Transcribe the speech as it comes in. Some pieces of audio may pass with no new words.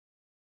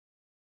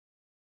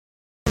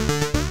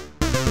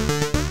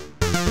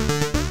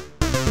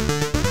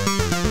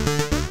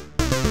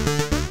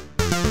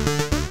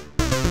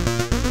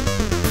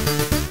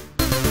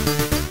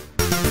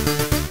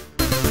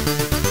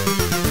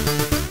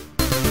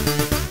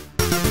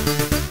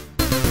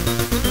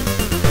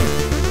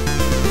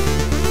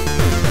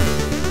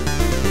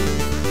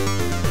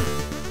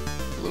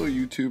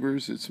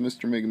it's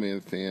Mr.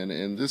 MegaManFan,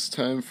 and this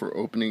time for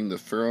opening the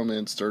Pharaoh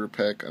Man starter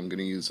pack, I'm going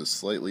to use a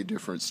slightly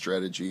different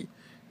strategy.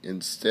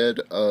 Instead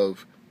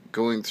of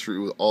going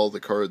through all the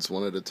cards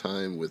one at a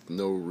time with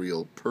no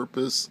real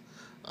purpose,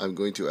 I'm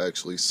going to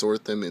actually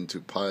sort them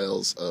into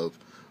piles of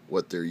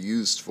what they're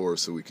used for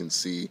so we can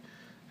see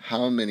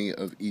how many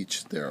of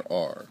each there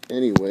are.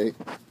 Anyway,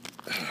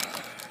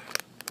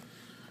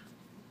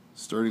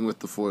 starting with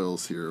the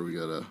foils here, we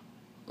got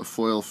a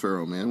foil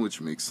Pharaoh Man, which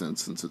makes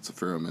sense since it's a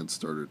Pharaoh Man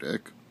starter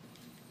deck.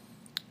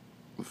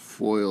 A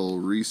foil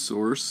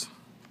resource,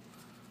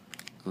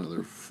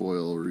 another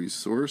foil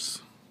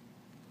resource,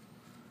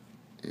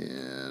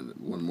 and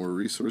one more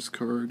resource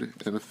card,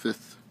 and a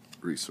fifth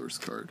resource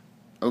card.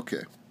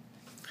 Okay,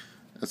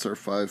 that's our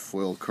 5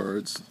 foil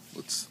cards.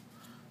 Let's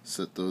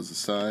set those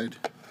aside,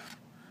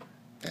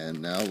 and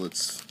now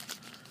let's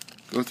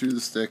go through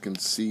this deck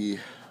and see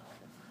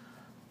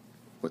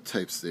what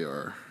types they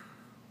are.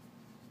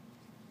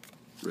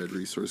 Red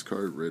resource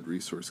card,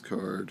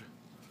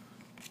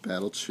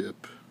 battle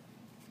chip,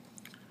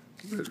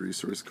 red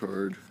resource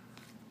card,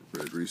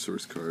 red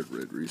resource card,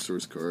 red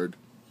resource card,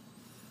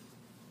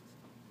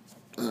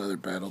 another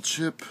battle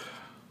chip,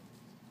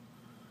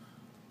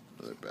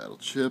 another battle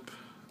chip,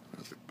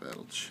 another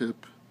battle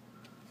chip,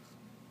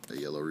 a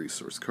yellow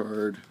resource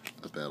card,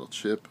 a battle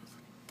chip,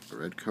 a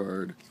red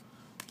card,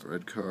 a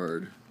red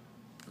card,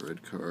 a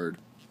red card,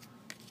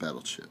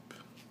 battle chip,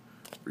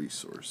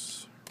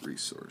 resource,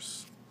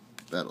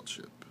 battle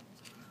chip,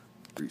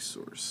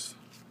 resource,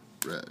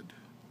 red,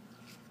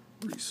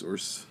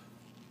 resource.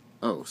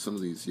 Oh, some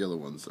of these yellow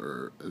ones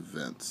are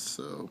events,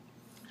 so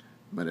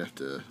might have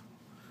to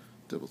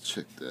double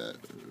check that.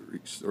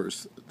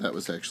 Resource, that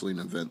was actually an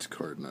event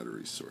card, not a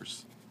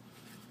resource.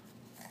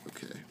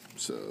 Okay,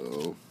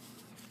 so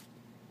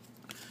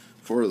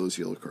 4 of those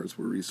yellow cards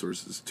were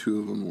resources, 2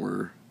 of them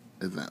were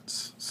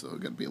events, so I've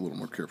got to be a little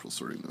more careful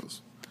sorting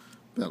those.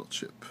 Battle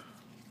chip,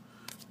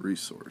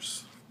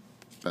 resource,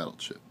 battle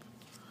chip,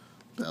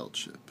 battle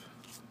chip,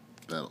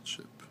 battle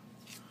chip,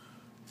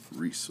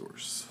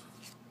 resource,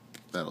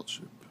 battle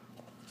chip,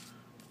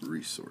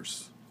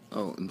 resource.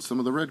 Oh, and some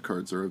of the red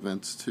cards are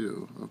events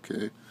too.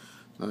 Okay,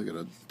 now I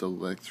gotta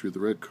double back through the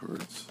red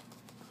cards.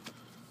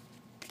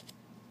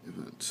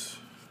 Event,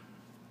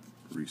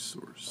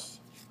 resource,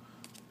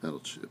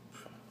 battle chip,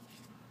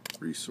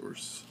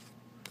 resource,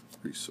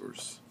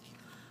 resource.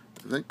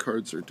 Event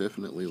cards are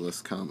definitely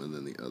less common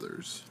than the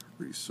others.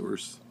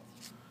 Resource,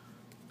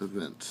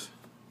 event,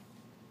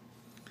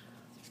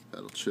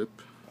 battle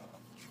chip,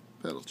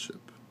 battle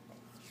chip,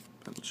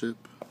 battle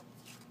chip,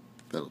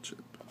 battle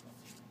chip,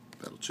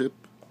 battle chip,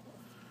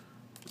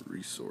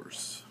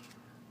 resource,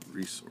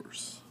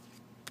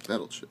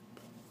 battle chip,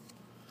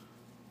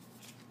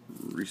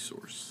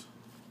 resource,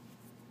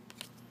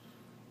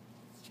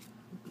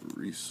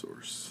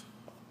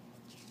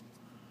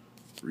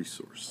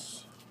 resource,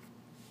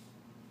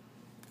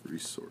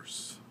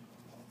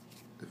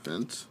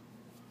 event,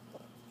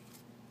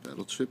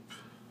 battle chip,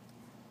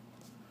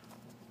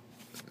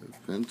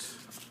 event,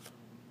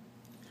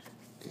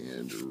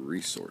 and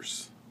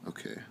resource.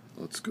 Okay,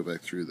 let's go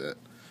back through that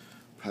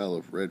pile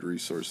of red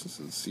resources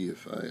and see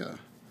if I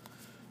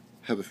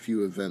have a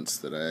few events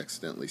that I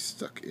accidentally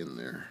stuck in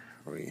there.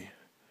 Are we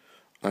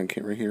on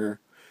camera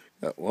here?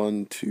 Got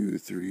 1, 2,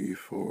 3,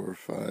 4,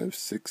 5,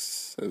 6,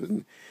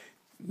 7,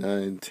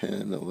 9,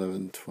 10,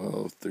 11,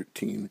 12,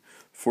 13,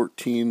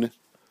 14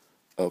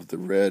 of the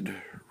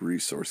red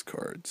resource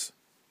cards.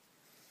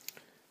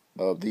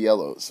 Of the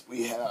yellows,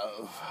 we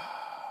have,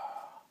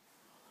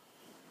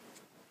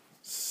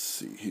 let's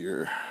see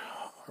here,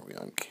 are we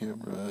on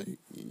camera?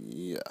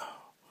 Yeah.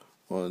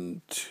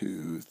 1,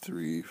 2,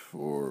 3,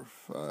 4,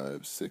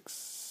 5, 6,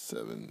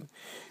 7,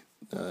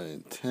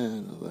 9,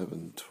 10,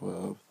 11,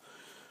 12,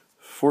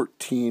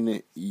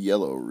 14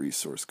 yellow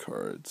resource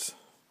cards.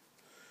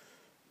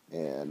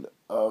 And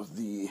of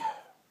the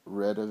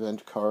red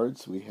event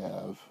cards, we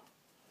have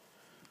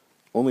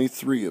only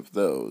 3 of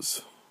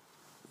those.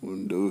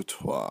 1, 2,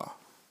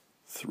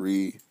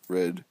 3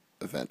 red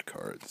event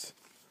cards.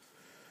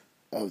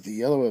 Of the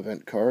yellow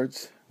event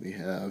cards, we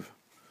have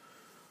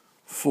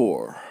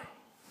 4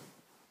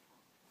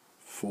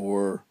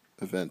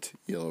 event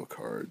yellow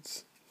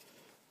cards.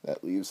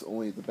 That leaves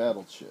only the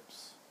battle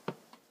chips.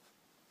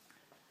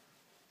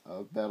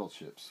 Of battle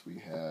chips, we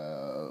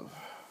have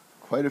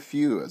quite a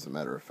few, as a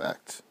matter of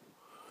fact.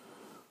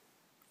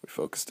 We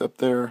focused up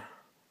there.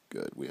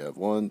 Good. We have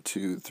 1,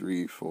 2,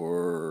 3,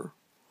 4.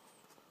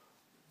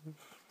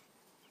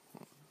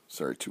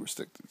 Sorry, 2 were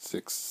stuck.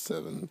 6,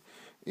 7,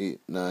 8,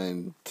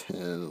 9, 10,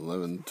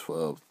 11,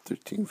 12,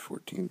 13,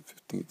 14,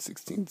 15,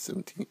 16,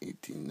 17,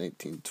 18,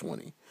 19,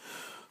 20.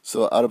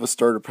 So out of a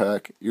starter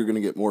pack, you're going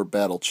to get more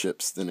battle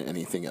chips than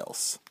anything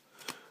else.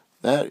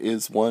 That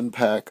is one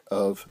pack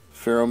of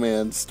Pharaoh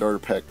Man starter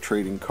pack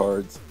trading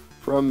cards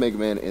from Mega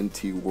Man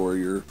NT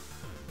Warrior,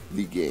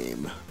 the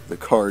game, the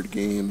card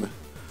game,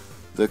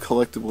 the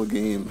collectible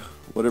game,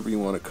 whatever you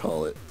want to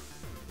call it.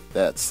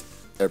 That's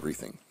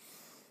everything.